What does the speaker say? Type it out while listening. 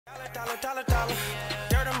Dollar.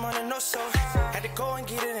 Dirty money, no soul. Had to go and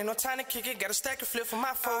get it, ain't no time to kick it. Got a stack of flip for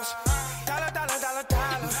my foes. Dollar.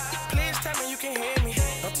 Please tell me you can hear me.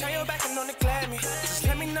 Don't turn your back and don't neglect me. Just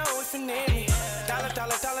let me know if you need me. Dollar.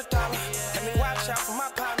 Let me watch out for my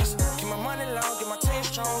partners. Keep my money low, get my team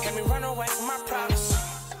strong. Let me run away from my problems.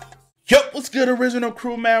 Yup, what's good, original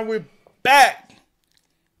crew, man? We're back.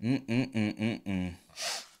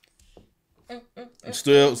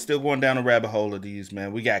 Still going down the rabbit hole of these,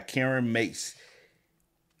 man. We got Karen Mace.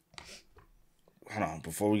 Hold on,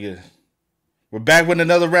 before we get... We're back with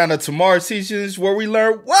another round of Tomorrow's Teachings where we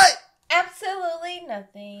learn what? Absolutely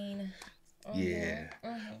nothing. Yeah.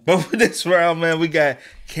 But for this round, man, we got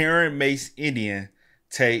Karen Mace Indian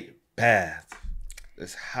take bath.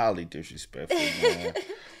 That's highly disrespectful, man.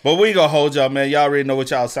 But we gonna hold y'all, man. Y'all already know what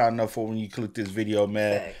y'all signing up for when you click this video,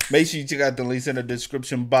 man. Thanks. Make sure you check out the links in the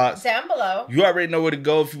description box. Down below. You already know where to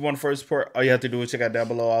go if you want to first support. All you have to do is check out down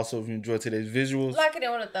below. Also, if you enjoyed today's visuals. Like it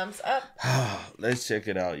with a thumbs up. Let's check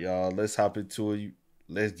it out, y'all. Let's hop into it.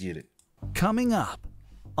 Let's get it. Coming up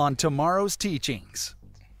on Tomorrow's Teachings.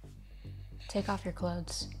 Take off your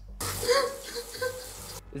clothes.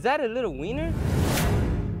 Is that a little wiener?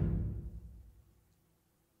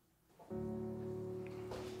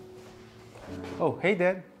 Oh, hey,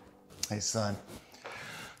 Dad. Hey, son.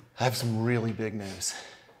 I have some really big news.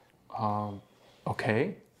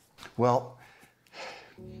 Okay. Well,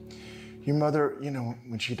 your mother, you know,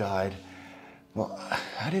 when she died, well,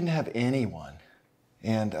 I didn't have anyone.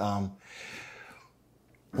 And, well,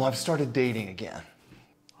 I've started dating again.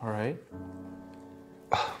 All right.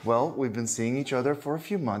 Well, we've been seeing each other for a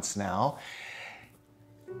few months now.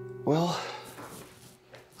 Well,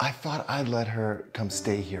 I thought I'd let her come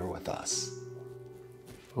stay here with us.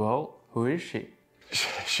 Well, who is she?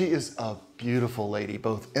 She is a beautiful lady,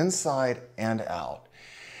 both inside and out.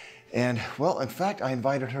 And, well, in fact, I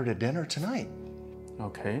invited her to dinner tonight.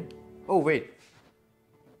 Okay. Oh, wait.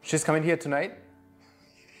 She's coming here tonight?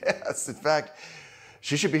 Yes, in fact,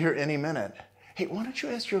 she should be here any minute. Hey, why don't you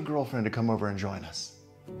ask your girlfriend to come over and join us?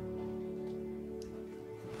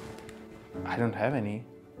 I don't have any.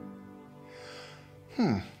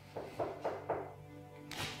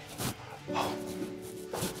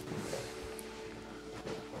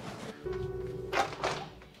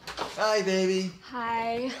 Hi, baby.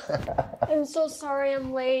 Hi. I'm so sorry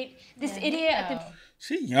I'm late. This idiot at the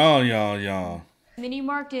She y'all. mini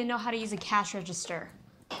mart didn't know how to use a cash register.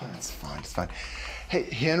 Oh, it's fine. Hey,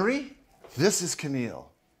 Henry, this is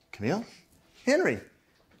Camille. Camille? Henry.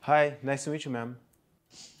 Hi, nice to meet you, ma'am.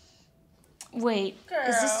 Wait,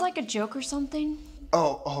 is this like a joke or something?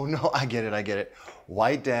 Oh, no, I get it.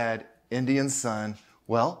 White dad, Indian son.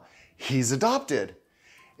 Well, he's adopted.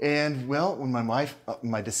 And, well, when my wife,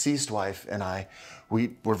 my deceased wife and I,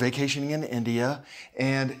 we were vacationing in India,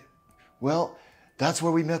 and, well, that's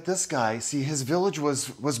where we met this guy. See, his village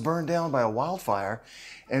was burned down by a wildfire,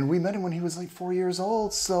 and we met him when he was like 4 years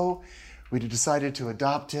old, so we decided to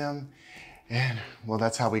adopt him, and, well,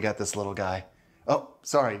 that's how we got this little guy. Oh,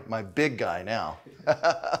 sorry, my big guy now.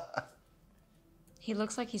 He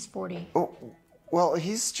looks like he's 40. Oh, well,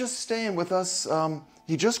 he's just staying with us.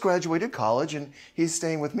 He just graduated college, and he's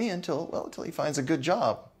staying with me until he finds a good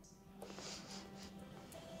job.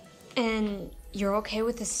 And you're okay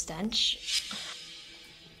with the stench?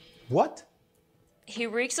 What? He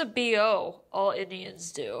reeks of BO. All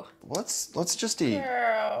Indians do. Let's just eat.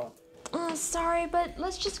 Girl. Sorry, but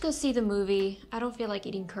let's just go see the movie. I don't feel like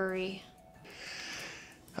eating curry.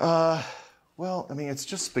 Well, I mean, it's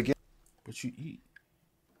just spaghetti. But you eat.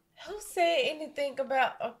 Who said anything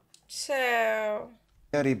about a child?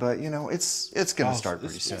 But, you know, it's gonna start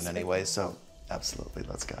pretty soon anyway, so absolutely,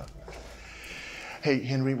 let's go. Hey,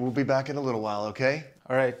 Henry, we'll be back in a little while, okay?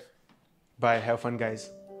 All right. Bye. Have fun, guys.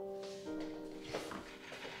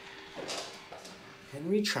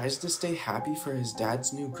 Henry tries to stay happy for his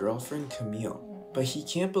dad's new girlfriend, Camille, but he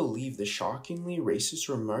can't believe the shockingly racist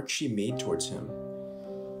remarks she made towards him.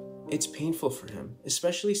 It's painful for him,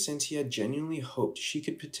 especially since he had genuinely hoped she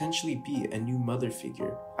could potentially be a new mother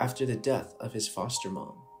figure after the death of his foster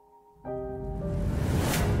mom.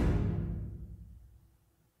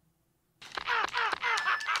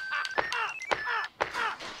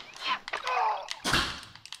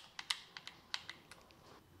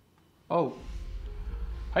 Oh.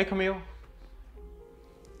 Hi, Camille.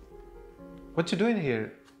 What you doing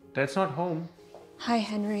here? Dad's not home. Hi,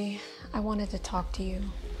 Henry. I wanted to talk to you.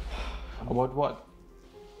 About what?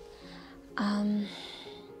 I'm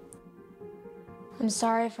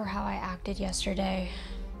sorry for how I acted yesterday.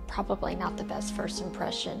 Probably not the best first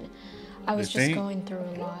impression. I was just going through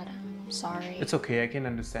a lot. Sorry. It's okay, I can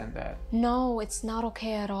understand that. No, it's not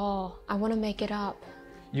okay at all. I want to make it up.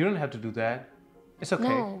 You don't have to do that. It's okay.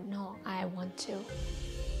 No, I want to.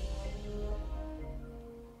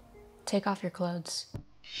 Take off your clothes.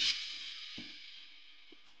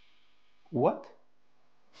 What?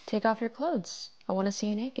 Take off your clothes. I want to see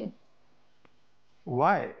you naked.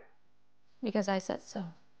 Why? Because I said so.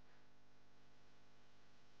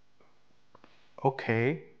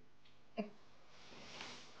 Okay.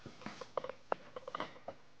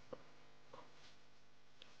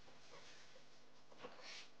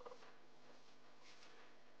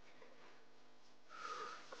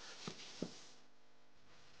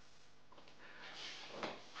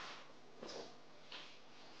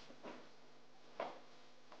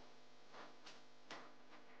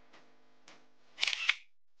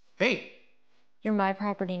 Hey! You're my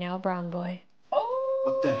property now, brown boy.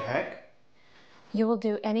 What the heck? You will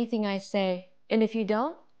do anything I say. And if you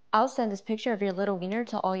don't, I'll send this picture of your little wiener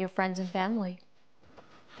to all your friends and family.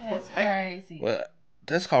 That's crazy. Well,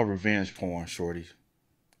 that's called revenge porn, shorty.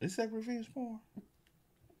 Is that revenge porn?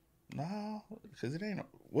 No, because it ain't.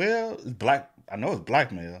 Well, it's black. I know it's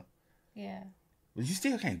blackmail, Yeah. but you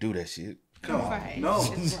still can't do that shit. Come on. Right. No.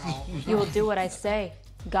 It's wrong. You will do what I say.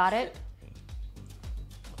 Got it?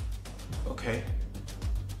 Okay.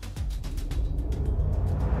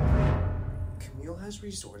 Camille has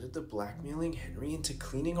resorted to blackmailing Henry into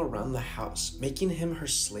cleaning around the house, making him her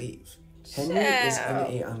slave. Henry is in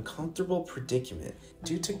an uncomfortable predicament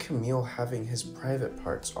due to Camille having his private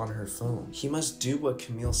parts on her phone. He must do what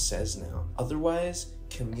Camille says now, otherwise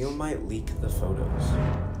Camille might leak the photos.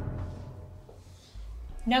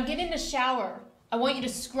 Now get in the shower. I want you to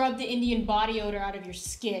scrub the Indian body odor out of your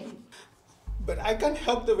skin. But I can't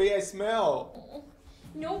help the way I smell.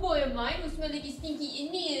 No boy of mine will smell like a stinky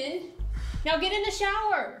Indian. Now get in the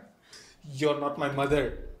shower. You're not my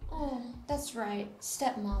mother. Oh, that's right.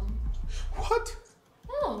 Stepmom. What?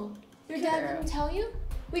 Oh, your dad didn't tell you?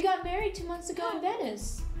 We got married 2 months ago in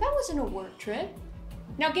Venice. That wasn't a work trip.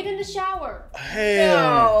 Now get in the shower. Hell.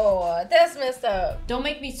 No, that's messed up. Don't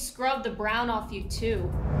make me scrub the brown off you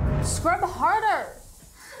too. Scrub harder.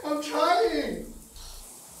 I'm trying.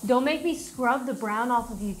 Don't make me scrub the brown off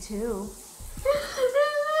of you too.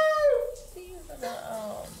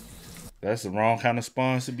 That's the wrong kind of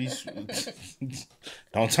sponge to be.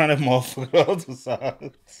 Don't turn that motherfucker the other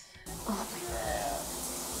side. Oh my God.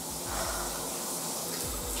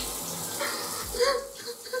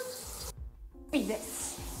 Be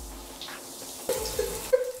this.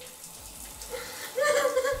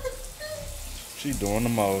 She doing the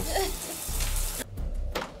most.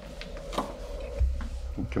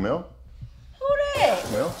 Camille? Who that?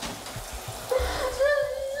 Camille?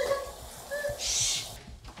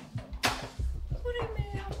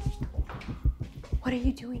 What are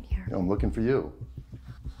you doing here? I'm looking for you.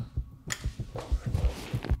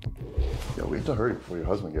 Yeah, we have to hurry before your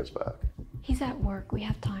husband gets back. He's at work. We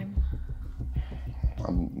have time.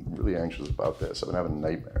 I'm really anxious about this. I've been having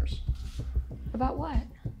nightmares. About what?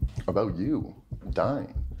 About you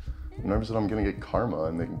dying. I'm nervous that I'm gonna get karma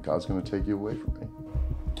and that God's gonna take you away from me.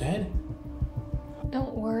 Dad?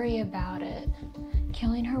 Don't worry about it.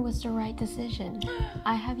 Killing her was the right decision.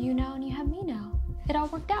 I have you now and you have me now. It all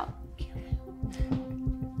worked out.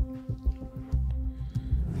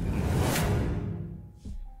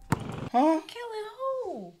 Huh? Killing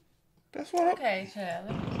who? That's what I'm. Okay, child.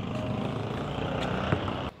 Let me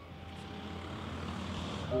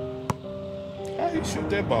How you shoot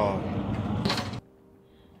that ball?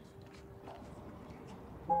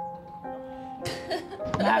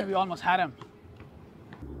 Man, we almost had him.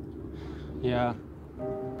 Yeah.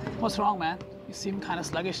 What's wrong, man? You seem kind of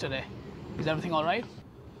sluggish today. Is everything all right?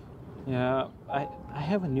 Yeah, I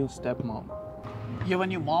have a new stepmom. You have a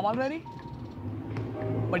new mom already?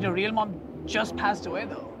 But your real mom just passed away,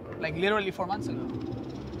 though. Like literally 4 months ago.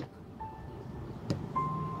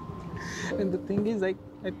 And the thing is, I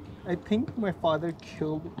think my father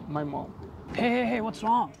killed my mom. Hey, what's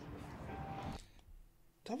wrong?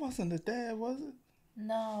 That wasn't the dad, was it?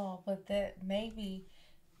 No, but that maybe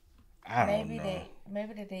I don't know.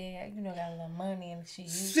 maybe the dad, got a little money and she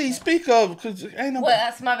used See, it. speak up, cause ain't no. Well,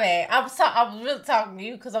 that's my bad. I was really talking to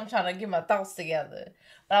you because I'm trying to get my thoughts together.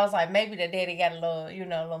 But I was like, maybe the daddy got a little, a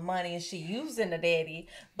little money and she using the daddy,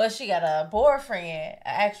 but she got a boyfriend, an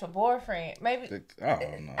actual boyfriend. Maybe I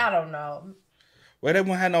don't know. I don't know. Well, they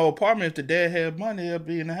wouldn't have no apartment if the dad had money. They'd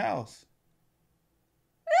be in the house.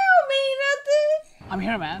 That don't mean nothing. I'm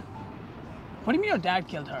here, man. What do you mean your dad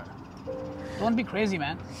killed her? Don't be crazy,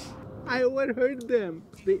 man. I overheard them.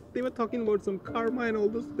 They were talking about some karma and all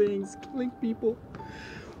those things, killing people.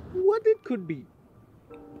 What it could be?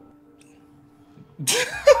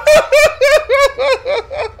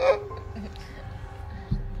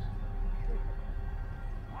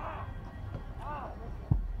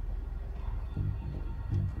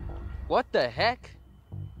 What the heck?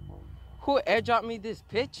 Who airdropped me this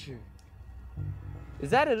picture? Is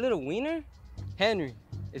that a little wiener? Henry,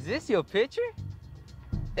 is this your picture?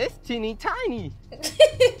 It's teeny tiny.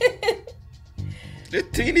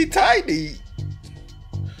 It's teeny tiny.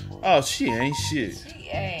 Oh, she ain't shit. She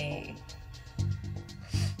ain't.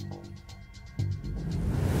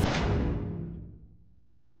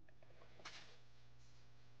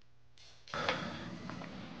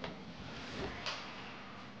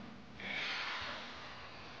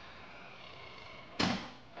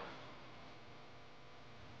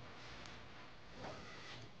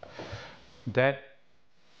 Dad,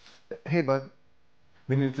 Hey, bud.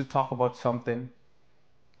 we need to talk about something.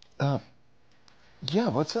 Yeah,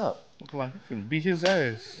 what's up? Like, you can beat his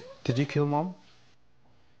ass. Did you kill Mom?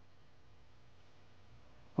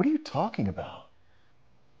 What are you talking about?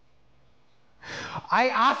 I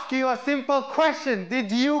ask you a simple question.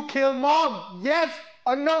 Did you kill Mom? Yes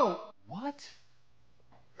or no? What?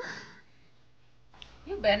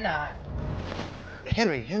 You better not.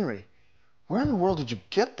 Henry, where in the world did you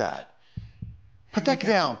get that? Put that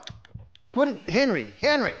down. Put it, Henry.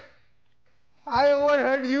 I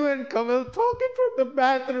overheard you and Camille talking from the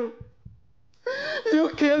bathroom.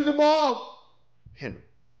 You killed Mom. Henry,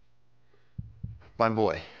 my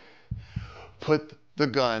boy, put the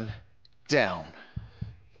gun down.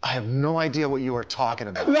 I have no idea what you are talking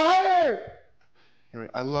about. Liar! Henry,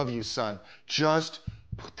 I love you, son. Just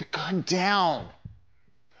put the gun down.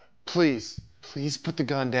 Please put the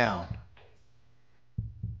gun down.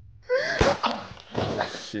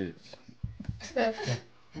 Shit.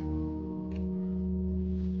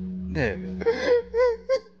 There you go.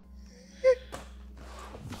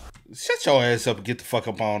 Shut your ass up and get the fuck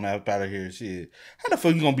up on out of here, shit. How the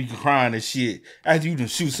fuck you gonna be crying and shit after you done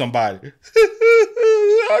shoot somebody?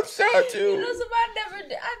 I shot you. You know,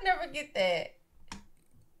 somebody I never get that.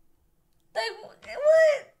 Like,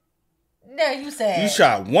 what? No, you said. You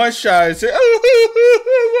shot one shot and said,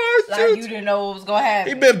 oh, like you didn't know what was gonna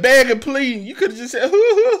happen. He been begging, pleading. You could have just said,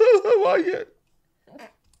 why you?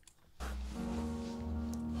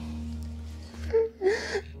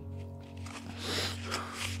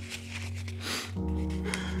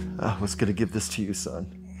 I was gonna give this to you,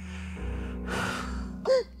 son.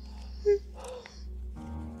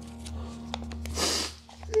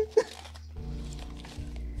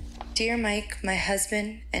 Dear Mike, my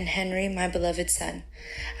husband, and Henry, my beloved son,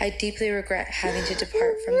 I deeply regret having to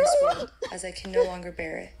depart from this world as I can no longer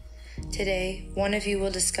bear it. Today, one of you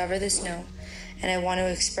will discover this note, and I want to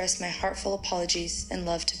express my heartfelt apologies and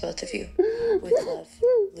love to both of you. With love,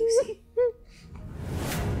 Lucy.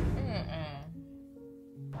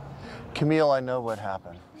 Camille, I know what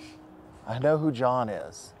happened. I know who John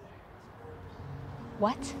is.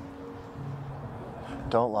 What?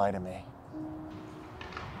 Don't lie to me.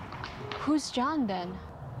 Who's John then?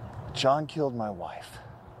 John killed my wife.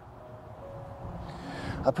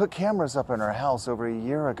 I put cameras up in her house over a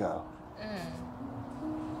year ago.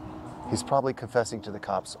 He's probably confessing to the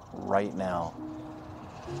cops right now.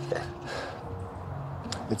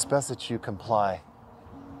 It's best that you comply.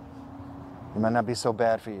 It might not be so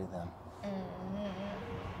bad for you then.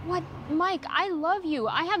 What? Mike, I love you.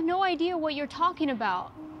 I have no idea what you're talking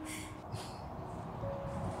about.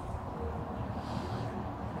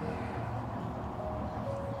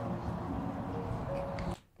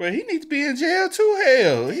 Well, he needs to be in jail too.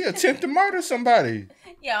 Hell, he attempted to murder somebody.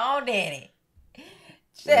 Your own daddy.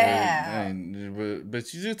 Yeah.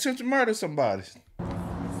 But you attempted to murder somebody.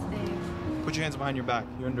 Put your hands behind your back.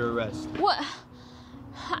 You're under arrest. What?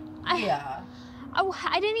 Yeah.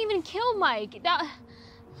 I didn't even kill Mike.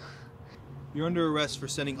 You're under arrest for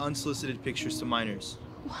sending unsolicited pictures to minors.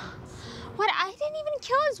 What? I didn't even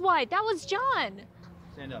kill his wife. That was John.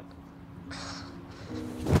 Stand up.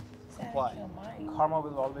 Comply. Karma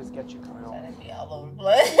will always get you, Camille. That'd be all over the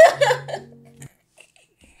blood.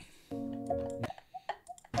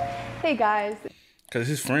 Hey guys. Because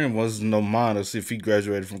his friend wasn't no modest if he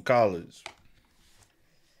graduated from college.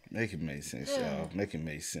 Make it make sense, y'all. Make it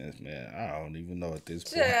make sense, man. I don't even know at this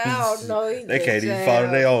point. I don't know either. They can't even follow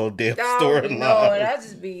their own damn storyline. No, and I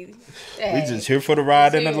just be. We just here for the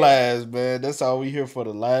ride and the laughs, man. That's all we here for,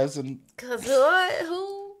 the laughs and. Cause what?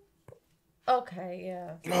 Who? Okay,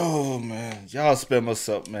 yeah. Oh man, y'all spam us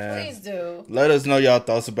up, man. Please do. Let us know y'all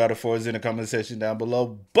thoughts about it for us in the comment section down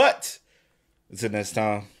below. But until next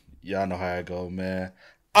time, y'all know how it go, man.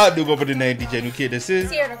 I do go by the name DJ New Kid. This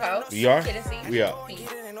is. Here to go. We are. Kid and C. We are. Peace.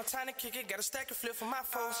 no time to kick it. Got a stack and flip for my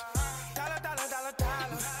foes. Dollar, dollar, dollar,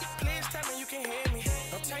 dollar. Please tell me you can hear me.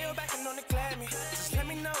 Don't turn your back and don't neglect me. Just let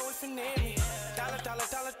me know if you need me. Dollar, dollar,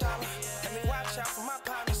 dollar, dollar. Let me watch out for my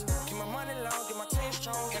partners. Keep my money low, get my team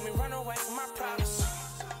strong. Let me run away from my problems.